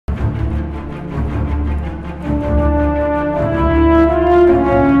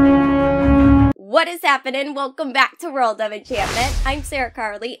What is happening? Welcome back to World of Enchantment. I'm Sarah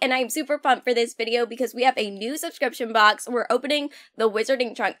Carly, and I'm super pumped for this video because we have a new subscription box. We're opening the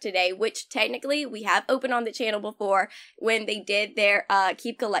Wizarding Trunk today, which technically we have opened on the channel before when they did their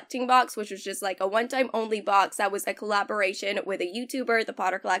Keep Collecting box, which was just like a one-time only box that was a collaboration with a YouTuber, the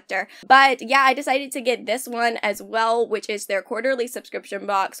Potter Collector. But yeah, I decided to get this one as well, which is their quarterly subscription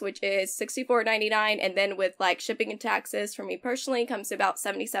box, which is $64.99, and then with like shipping and taxes for me personally comes to about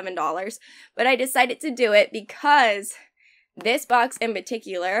 $77. But I decided to do it because this box in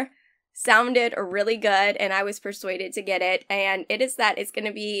particular sounded really good and I was persuaded to get it, and it is that it's going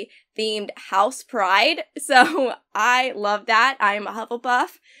to be themed House Pride. So I love that. I'm a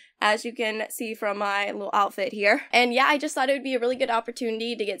Hufflepuff, as you can see from my little outfit here. And yeah, I just thought it would be a really good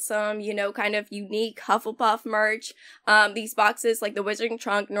opportunity to get some, you know, kind of unique Hufflepuff merch. These boxes, like the Wizarding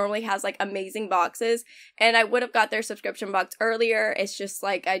Trunk, normally has like amazing boxes, and I would have got their subscription box earlier. It's just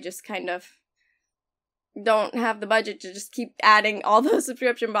like I just kind of don't have the budget to just keep adding all those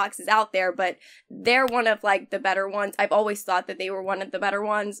subscription boxes out there, but they're one of like the better ones. I've always thought that they were one of the better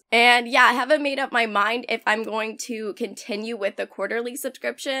ones. And yeah, I haven't made up my mind if I'm going to continue with the quarterly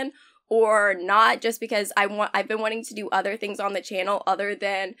subscription or not, just because I've been wanting to do other things on the channel other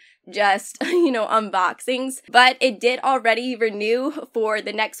than just, you know, unboxings. But it did already renew for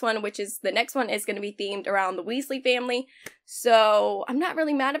the next one, which is the next one is going to be themed around the Weasley family. So I'm not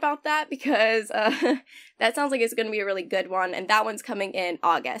really mad about that because that sounds like it's going to be a really good one, and that one's coming in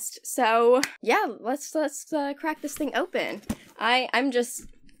August. So yeah, let's crack this thing open.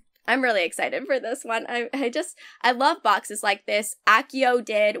 I'm really excited for this one. I love boxes like this. Accio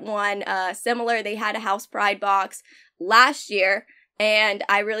did one similar. They had a House Pride box last year, and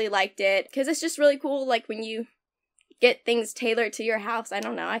I really liked it because it's just really cool. Like when you get things tailored to your house. I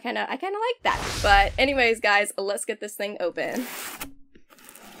don't know. I kind of like that. But anyways, guys, let's get this thing open.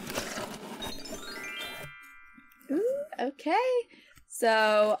 Ooh, okay.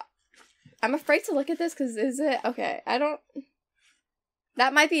 So I'm afraid to look at this because is it okay?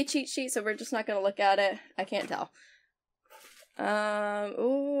 That might be a cheat sheet, so we're just not gonna look at it. I can't tell.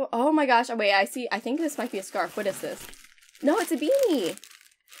 Ooh, oh my gosh. Oh, wait, I think this might be a scarf. What is this? No, it's a beanie.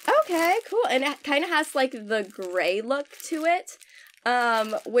 Okay, cool. And it kind of has like the gray look to it,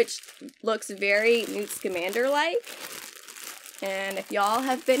 which looks very Newt Scamander-like. And if y'all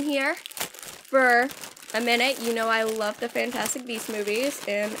have been here for a minute, you know I love the Fantastic Beasts movies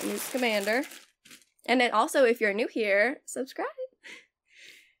and Newt Scamander. And then also, if you're new here, subscribe.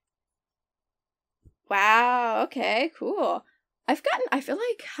 Wow, okay, cool. I feel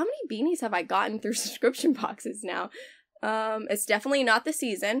like, how many beanies have I gotten through subscription boxes now? It's definitely not the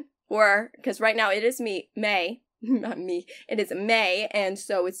season, or, because right now it is May, not me, it is May, and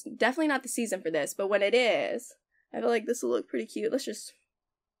so it's definitely not the season for this, but when it is, I feel like this will look pretty cute. Let's just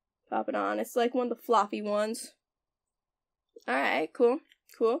pop it on. It's like one of the floppy ones. Alright, cool.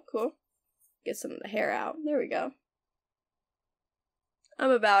 Get some of the hair out. There we go.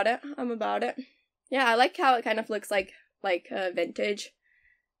 I'm about it. Yeah, I like how it kind of looks like vintage.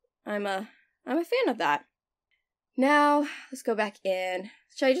 I'm a fan of that. Now, let's go back in.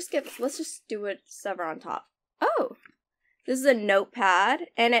 Let's just do it sever on top. Oh, this is a notepad,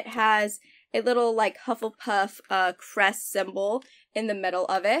 and it has a little, like, Hufflepuff crest symbol in the middle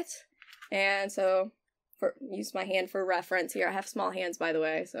of it. And so, use my hand for reference here. I have small hands, by the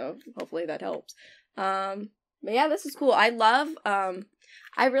way, so hopefully that helps. But yeah, this is cool. I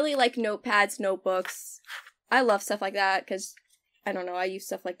really like notepads, notebooks. I love stuff like that, because I don't know, I use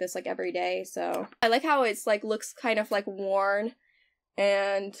stuff like this like every day, so I like how it's like looks kind of like worn,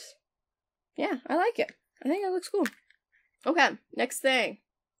 and yeah, I like it. I think it looks cool. Okay, next thing.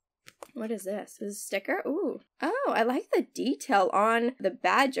 What is this? Is this a sticker? Ooh. Oh, I like the detail on the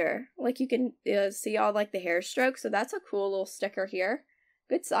badger. Like you can see all like the hair strokes, so that's a cool little sticker here.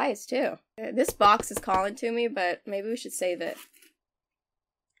 Good size too. This box is calling to me, but maybe we should save it.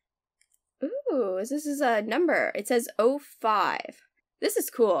 Ooh, this is a number. It says 05. This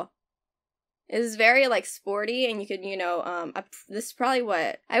is cool. It is very, like, sporty, and you could, you know, this is probably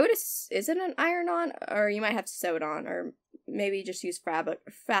what, is it an iron-on? Or you might have to sew it on, or maybe just use fabric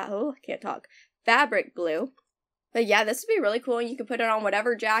glue. But yeah, this would be really cool, and you could put it on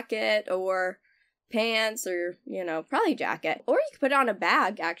whatever jacket, or pants, or, you know, probably jacket. Or you could put it on a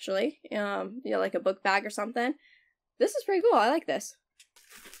bag, actually. You know, like a book bag or something. This is pretty cool. I like this.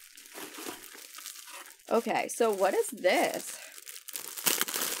 Okay, so what is this?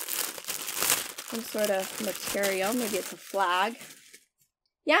 Some sort of material. Maybe it's a flag.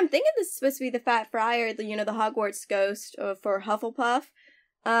 Yeah, I'm thinking this is supposed to be the Fat Friar, you know, the Hogwarts ghost for Hufflepuff.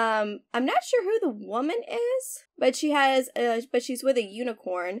 I'm not sure who the woman is, but she's with a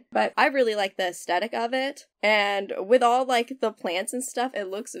unicorn. But I really like the aesthetic of it. And with all, like, the plants and stuff, it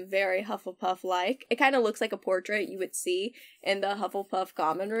looks very Hufflepuff-like. It kind of looks like a portrait you would see in the Hufflepuff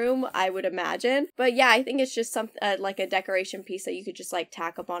common room, I would imagine. But yeah, I think it's just like a decoration piece that you could just, like,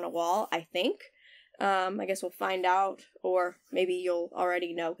 tack up on a wall, I think. I guess we'll find out, or maybe you'll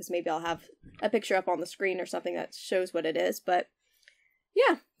already know, because maybe I'll have a picture up on the screen or something that shows what it is, but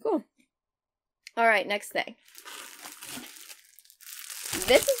yeah, cool. Alright, next thing.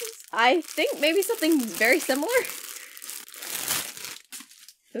 This is, I think, maybe something very similar.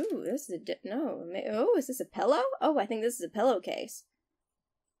 Ooh, this is is this a pillow? Oh, I think this is a pillowcase.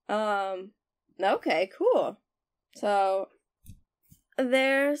 Okay, cool. So,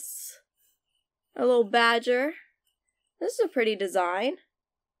 there's a little badger. This is a pretty design.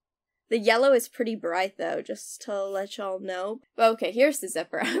 The yellow is pretty bright, though, just to let y'all know. Okay, here's the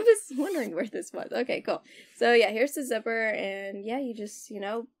zipper. I was wondering where this was. Okay, cool. So, yeah, here's the zipper, and yeah, you just,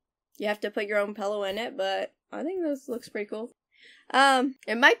 you have to put your own pillow in it, but I think this looks pretty cool.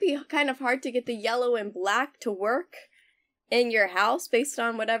 It might be kind of hard to get the yellow and black to work in your house based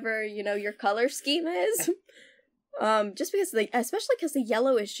on whatever, your color scheme is. Just because, especially because the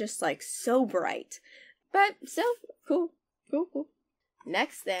yellow is just, like, so bright. But still, cool. Cool.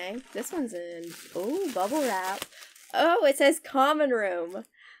 Next thing, this one's in, bubble wrap. Oh, it says common room.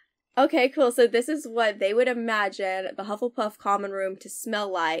 Okay, cool. So this is what they would imagine the Hufflepuff common room to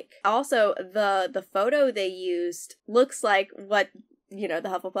smell like. Also, the photo they used looks like what, the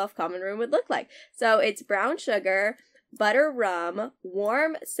Hufflepuff common room would look like. So it's brown sugar, butter rum,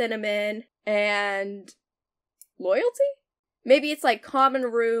 warm cinnamon, and loyalty? Maybe it's like common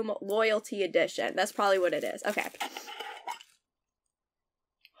room loyalty edition. That's probably what it is. Okay.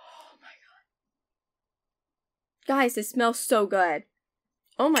 Guys, it smells so good.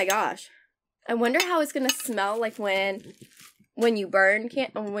 Oh my gosh. I wonder how it's gonna smell like when you burn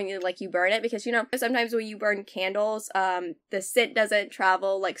you burn it, because sometimes when you burn candles, the scent doesn't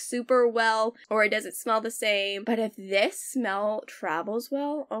travel like super well, or it doesn't smell the same. But if this smell travels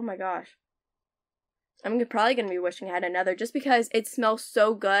well, oh my gosh. I'm probably gonna be wishing I had another, just because it smells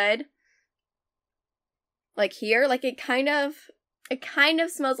so good. Like here, like it kind of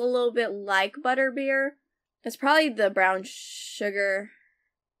smells a little bit like butterbeer. It's probably the brown sugar.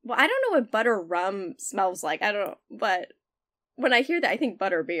 Well, I don't know what butter rum smells like. I don't know, but when I hear that, I think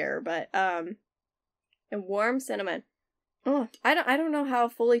butterbeer. But and warm cinnamon. Oh, I don't know how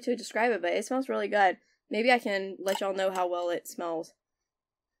fully to describe it, but it smells really good. Maybe I can let y'all know how well it smells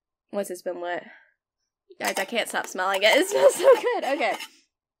once it's been lit. Guys, I can't stop smelling it. It smells so good. Okay.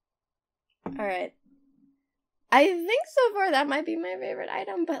 All right. I think so far that might be my favorite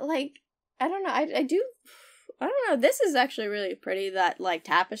item, but like, I don't know. I don't know. This is actually really pretty, that, like,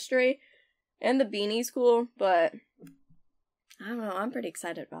 tapestry. And the beanie's cool, but I don't know. I'm pretty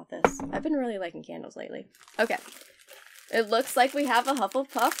excited about this. I've been really liking candles lately. Okay. It looks like we have a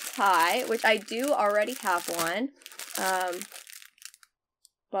Hufflepuff tie, which I do already have one.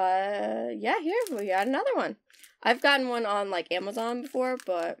 But, yeah, here we got another one. I've gotten one on, like, Amazon before,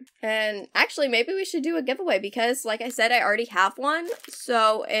 and actually, maybe we should do a giveaway, because, like I said, I already have one,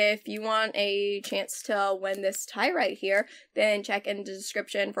 so if you want a chance to win this tie right here, then check in the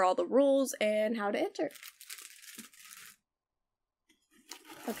description for all the rules and how to enter.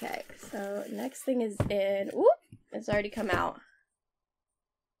 Okay, so next thing is in, it's already come out.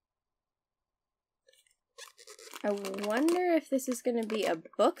 I wonder if this is going to be a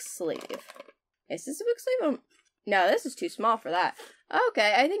book sleeve. Is this a book sleeve? No, this is too small for that.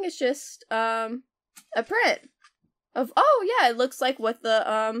 Okay, I think it's just, a print of, it looks like what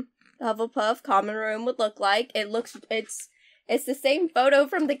the Hufflepuff common room would look like. It's the same photo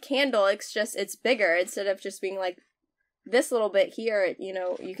from the candle, it's bigger. Instead of just being like this little bit here,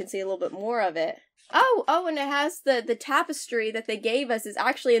 you can see a little bit more of it. Oh, and it has the tapestry that they gave us is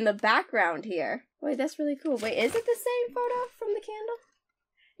actually in the background here. Wait, that's really cool. Wait, is it the same photo from the candle?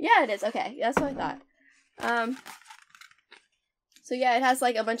 Yeah, it is. Okay, that's what I thought. So yeah, it has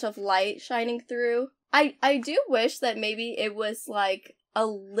like a bunch of light shining through. I do wish that maybe it was like a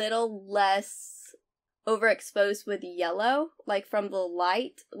little less overexposed with yellow, like from the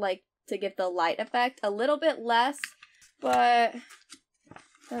light, like to give the light effect a little bit less, but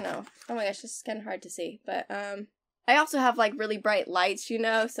I don't know. Oh my gosh, this is kind of hard to see, but I also have like really bright lights,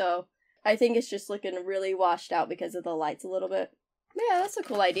 so I think it's just looking really washed out because of the lights a little bit. Yeah, that's a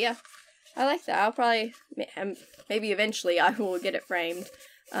cool idea. I like that. I'll probably, maybe eventually I will get it framed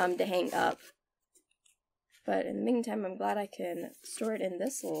to hang up. But in the meantime, I'm glad I can store it in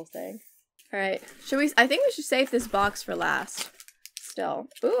this little thing. Alright, I think we should save this box for last. still.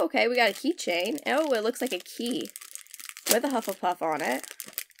 Ooh, okay, we got a keychain. Oh, it looks like a key with a Hufflepuff on it.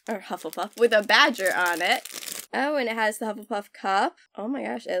 Or Hufflepuff, with a badger on it. Oh, and it has the Hufflepuff cup. Oh my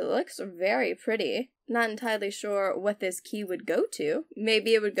gosh, it looks very pretty. Not entirely sure what this key would go to.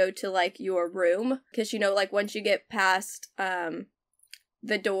 Maybe it would go to, like, your room. Because, you know, like, once you get past,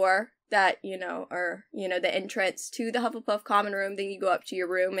 the door that, you know, or, you know, the entrance to the Hufflepuff common room, then you go up to your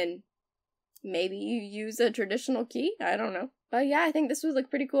room and maybe you use a traditional key? I don't know. But yeah, I think this would look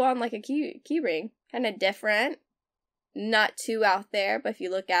pretty cool on, like, a key ring. Kind of different. Not too out there, but if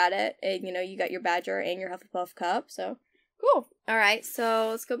you look at it, and, you know, you got your badger and your Hufflepuff cup, so cool. Alright, so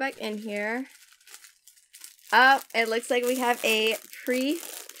let's go back in here. Oh, it looks like we have a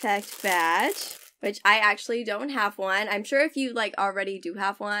prefect badge, which I actually don't have one. I'm sure if you, like, already do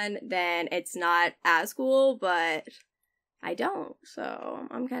have one, then it's not as cool, but I don't, so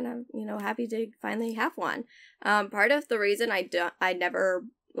I'm kind of, you know, happy to finally have one. Part of the reason I never,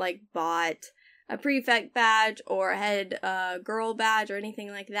 like, bought a prefect badge or a head girl badge or anything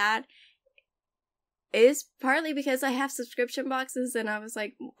like that is partly because I have subscription boxes and I was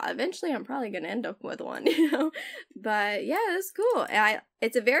like, eventually I'm probably gonna end up with one, you know? But yeah, it's cool.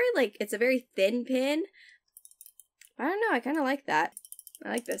 It's a very thin pin. I don't know, I kind of like that. I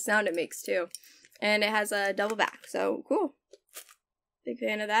like the sound it makes too. And it has a double back, so cool. Big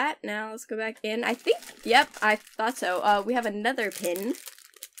fan of that. Now let's go back in. I think, yep, I thought so. We have another pin.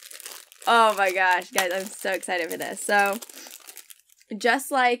 Oh my gosh, guys, I'm so excited for this. So, just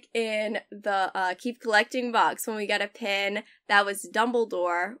like in the Keep Collecting box, when we got a pin that was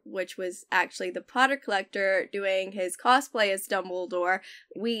Dumbledore, which was actually the Potter Collector doing his cosplay as Dumbledore,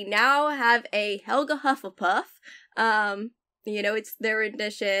 we now have a Helga Hufflepuff. You know, it's their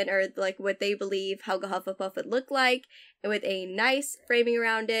rendition, or like what they believe Helga Hufflepuff would look like, with a nice framing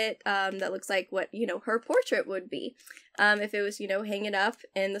around it that looks like what, you know, her portrait would be if it was, you know, hanging up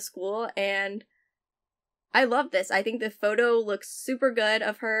in the school. And I love this. I think the photo looks super good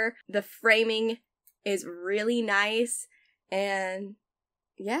of her. The framing is really nice, and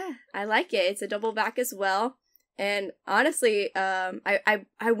yeah, I like it. It's a double back as well. And honestly, I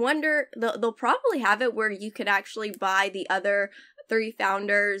wonder, they'll probably have it where you could actually buy the other 3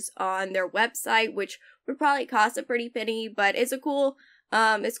 founders on their website, which would probably cost a pretty penny, but it's cool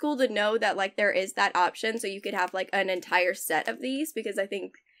to know that, like, there is that option, so you could have, like, an entire set of these, because I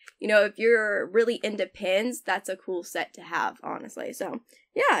think, you know, if you're really into pins, that's a cool set to have, honestly. So,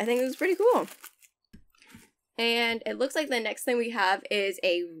 yeah, I think it was pretty cool. And it looks like the next thing we have is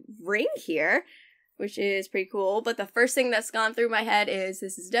a ring here, which is pretty cool, but the first thing that's gone through my head is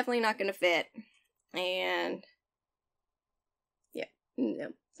this is definitely not going to fit. And yeah, no,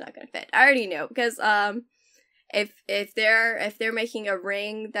 it's not going to fit. I already know, because if they're making a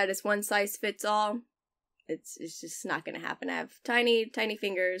ring that is one size fits all, it's just not going to happen. I have tiny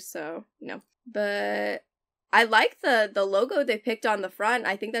fingers, so no. But I like the logo they picked on the front.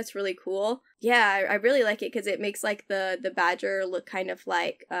 I think that's really cool. Yeah, I really like it because it makes, like, the badger look kind of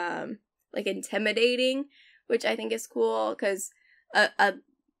like intimidating, which I think is cool, because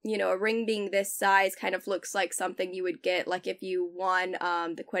you know, a ring being this size kind of looks like something you would get, like, if you won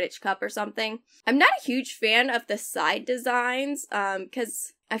the Quidditch Cup or something. I'm not a huge fan of the side designs,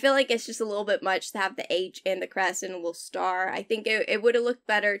 because I feel like it's just a little bit much to have the H and the crest and a little star. I think it would have looked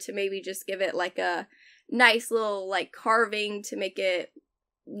better to maybe just give it, like, a nice little, like, carving to make it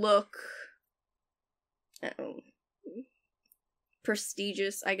look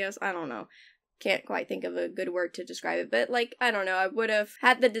prestigious, I guess. I don't know. Can't quite think of a good word to describe it, but, like, I don't know, I would have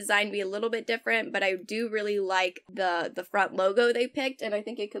had the design be a little bit different, but I do really like the front logo they picked, and I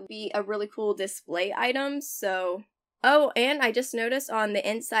think it could be a really cool display item. So, oh, and I just noticed on the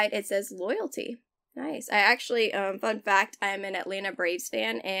inside it says loyalty. Nice. I actually, fun fact, I'm an Atlanta Braves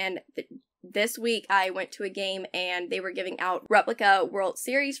fan, and this week I went to a game and they were giving out replica World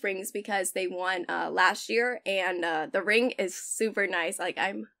Series rings because they won last year, and the ring is super nice. Like,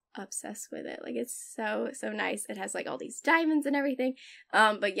 I'm obsessed with it. Like, it's so nice. It has, like, all these diamonds and everything.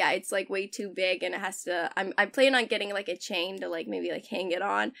 But yeah, it's, like, way too big, and it has to, I'm planning on getting, like, a chain to, like, maybe, like, hang it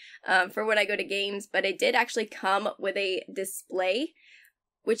on for when I go to games. But it did actually come with a display,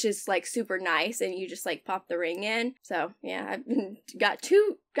 which is, like, super nice, and you just, like, pop the ring in. So yeah, I've got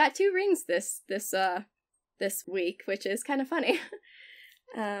two rings this week, which is kind of funny.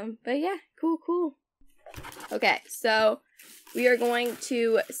 But yeah, cool. Okay, so we are going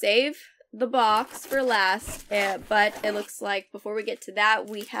to save the box for last, but it looks like before we get to that,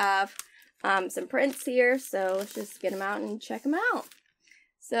 we have some prints here, so let's just get them out and check them out.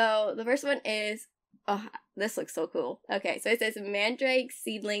 So the first one is, oh, this looks so cool. Okay, so it says Mandrake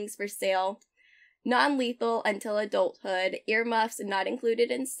seedlings for sale. Non-lethal until adulthood. Earmuffs not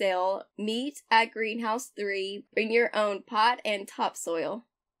included in sale. Meet at Greenhouse 3. Bring your own pot and topsoil.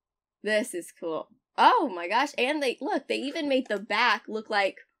 This is cool. Oh my gosh, and they even made the back look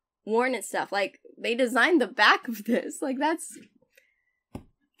like worn and stuff. Like, they designed the back of this. Like, that's,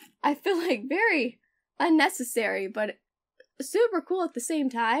 I feel like, very unnecessary, but super cool at the same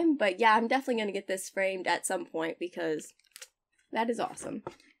time. But yeah, I'm definitely gonna get this framed at some point because that is awesome.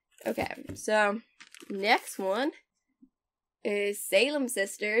 Okay, so next one is Salem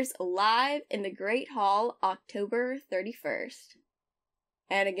Sisters live in the Great Hall, October 31st.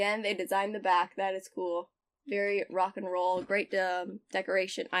 And again, they designed the back. That is cool. Very rock and roll. Great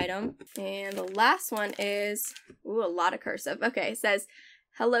decoration item. And the last one is, ooh, a lot of cursive. Okay, it says,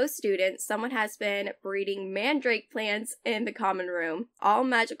 hello students, someone has been breeding mandrake plants in the common room. All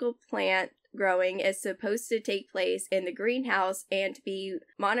magical plant growing is supposed to take place in the greenhouse and to be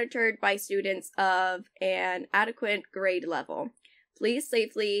monitored by students of an adequate grade level. Please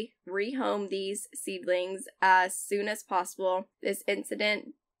safely rehome these seedlings as soon as possible. This incident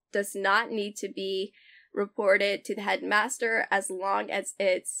does not need to be reported to the headmaster as long as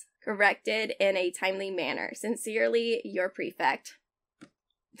it's corrected in a timely manner. Sincerely, your prefect.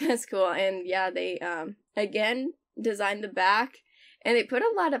 That's cool. And yeah, they again designed the back, and they put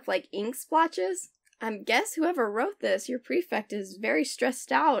a lot of like ink splotches. I guess whoever wrote this, your prefect, is very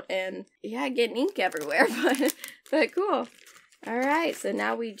stressed out and yeah, getting ink everywhere. But cool. Alright, so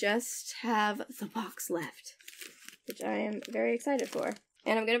now we just have the box left, which I am very excited for.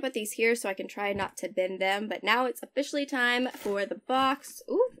 And I'm going to put these here so I can try not to bend them, but now it's officially time for the box.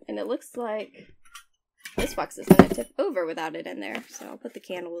 Ooh, and it looks like this box is going to tip over without it in there. So I'll put the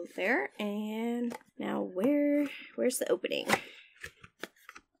candle there, and now where's the opening?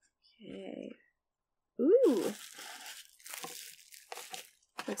 Okay. Ooh.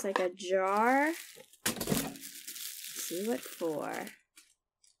 Looks like a jar. See what for.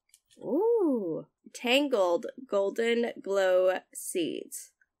 Ooh. Tangled Golden Glow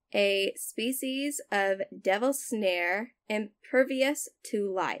Seeds. A species of devil snare impervious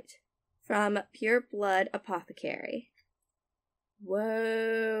to light. From Pure Blood Apothecary.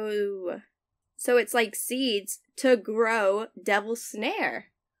 Whoa. So it's like seeds to grow devil snare.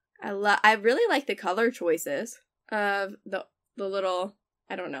 I really like the color choices of the little,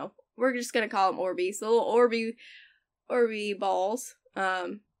 I don't know. We're just gonna call them Orbeez. The little Orby balls.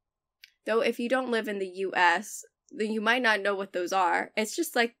 Though if you don't live in the US, then you might not know what those are. It's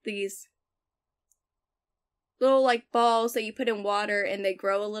just like these little like balls that you put in water and they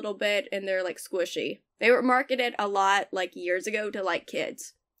grow a little bit and they're like squishy. They were marketed a lot like years ago to like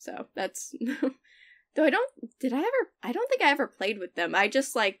kids. So that's though I don't think I ever played with them. I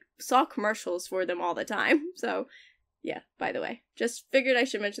just like saw commercials for them all the time. So yeah, by the way, just figured I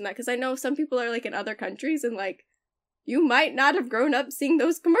should mention that because I know some people are like in other countries and like you might not have grown up seeing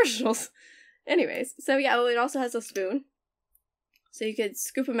those commercials. Anyways, so yeah, it also has a spoon. So you could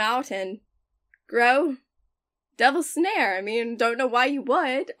scoop them out and grow devil snare. I mean, don't know why you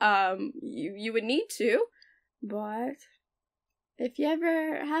would. You would need to. But if you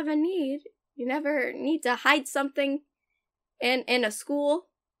ever have a need, you never need to hide something in a school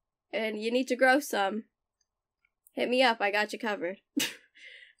and you need to grow some, hit me up. I got you covered.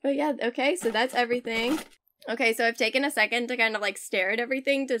 But yeah, okay, so that's everything. Okay, so I've taken a second to kind of like stare at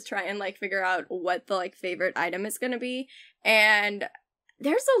everything to try and like figure out what the like favorite item is gonna be. And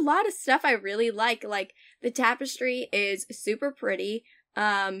there's a lot of stuff I really like. Like the tapestry is super pretty.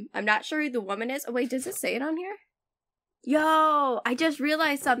 I'm not sure who the woman is. Oh wait, does it say it on here? Yo, I just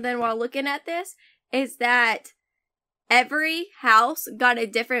realized something while looking at this is that every house got a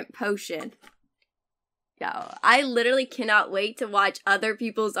different potion. Yo, I literally cannot wait to watch other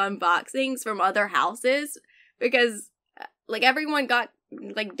people's unboxings from other houses because like everyone got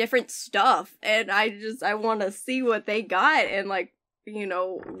like different stuff and I want to see what they got and like, you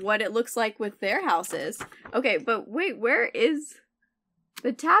know, what it looks like with their houses. Okay, but wait, where is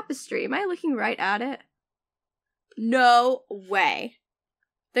the tapestry? Am I looking right at it? No way.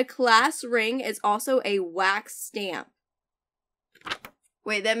 The class ring is also a wax stamp.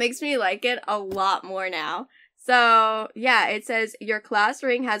 Wait, that makes me like it a lot more now. So, yeah, it says, your class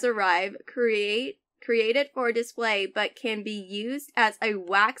ring has arrived, created for display, but can be used as a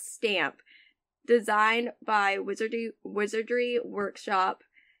wax stamp. Designed by Wizardry Workshop,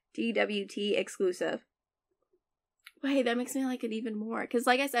 DWT exclusive. Wait, that makes me like it even more. Because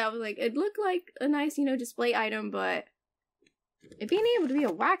like I said, I was like, it looked like a nice, you know, display item, but it being able to be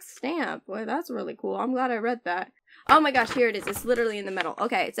a wax stamp, boy, that's really cool. I'm glad I read that. Oh my gosh, here it is. It's literally in the middle.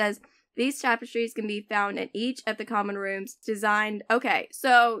 Okay, it says, these tapestries can be found in each of the common rooms designed. Okay,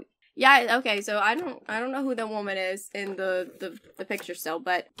 so Yeah, okay, so I don't know who the woman is in the picture still,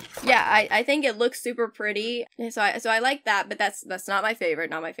 but yeah, I think it looks super pretty. So I like that, but that's not my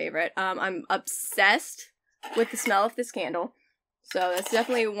favorite, I'm obsessed with the smell of this candle. So that's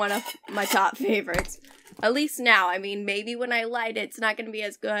definitely one of my top favorites. At least now. I mean, maybe when I light it, it's not going to be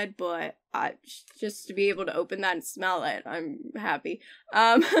as good, but just to be able to open that and smell it, I'm happy.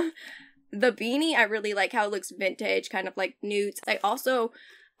 The beanie, I really like how it looks vintage, kind of like nudes.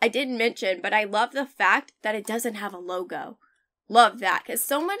 I didn't mention, but I love the fact that it doesn't have a logo. Love that, because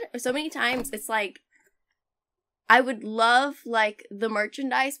so many times it's like, I would love, like, the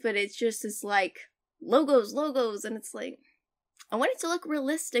merchandise, but it's just this, like, logos, and it's like, I want it to look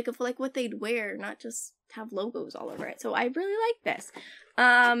realistic of, like, what they'd wear, not just have logos all over it. So I really like this.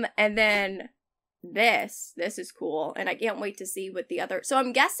 And then this is cool, and I can't wait to see what the other, so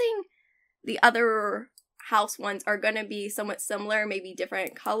I'm guessing the other house ones are gonna be somewhat similar, maybe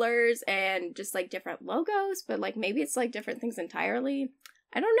different colors and just, like, different logos, but, like, maybe it's, like, different things entirely.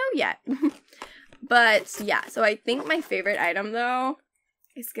 I don't know yet. But, yeah, so I think my favorite item, though,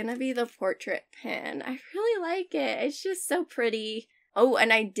 is gonna be the portrait pin. I really like it. It's just so pretty. Oh,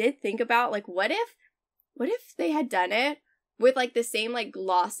 and I did think about, like, what if they had done it with, like, the same, like,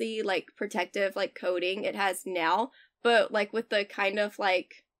 glossy, like, protective, like, coating it has now, but, like, with the kind of,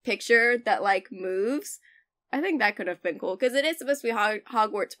 like, picture that, like, moves. I think that could have been cool, because it is supposed to be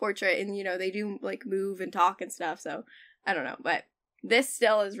Hogwarts portrait, and, you know, they do, like, move and talk and stuff, so I don't know, but this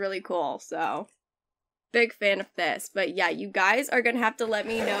still is really cool, so big fan of this. But yeah, you guys are gonna have to let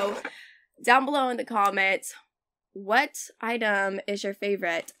me know down below in the comments what item is your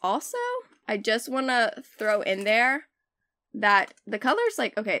favorite. Also, I just want to throw in there that the colors,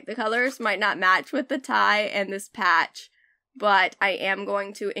 like, okay, the colors might not match with the tie and this patch, but I am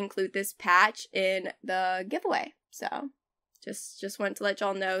going to include this patch in the giveaway. So just wanted to let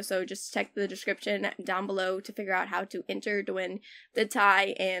y'all know. So just check the description down below to figure out how to enter to win the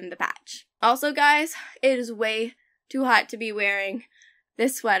tie and the patch. Also, guys, it is way too hot to be wearing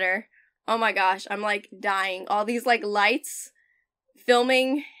this sweater. Oh my gosh, I'm, like, dying. All these, like, lights,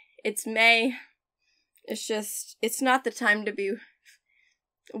 filming, it's May. It's not the time to be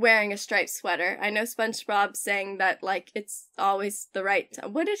wearing a striped sweater. I know SpongeBob's saying that, like, it's always the right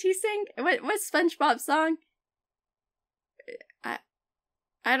time. What did he sing? What's SpongeBob's song?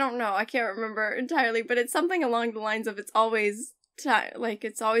 I don't know. I can't remember entirely, but it's something along the lines of it's always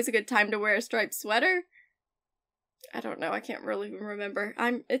a good time to wear a striped sweater. I don't know. I can't really remember.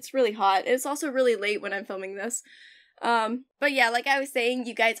 It's really hot. It's also really late when I'm filming this. But yeah, like I was saying,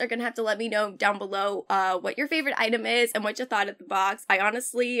 you guys are gonna have to let me know down below what your favorite item is and what you thought of the box. I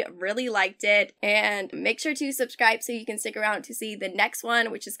honestly really liked it, and make sure to subscribe so you can stick around to see the next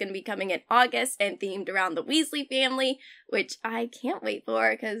one, which is gonna be coming in August and themed around the Weasley family, which I can't wait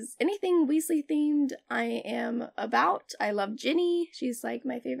for, because anything Weasley themed I am about. I love Ginny. She's, like,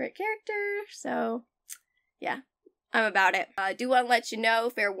 my favorite character, so yeah. I'm about it. I do want to let you know,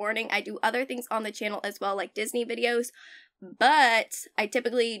 fair warning, I do other things on the channel as well, like Disney videos, but I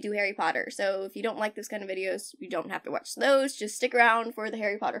typically do Harry Potter, so if you don't like those kind of videos, you don't have to watch those. Just stick around for the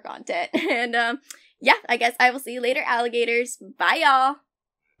Harry Potter content. And yeah, I guess I will see you later, alligators. Bye, y'all!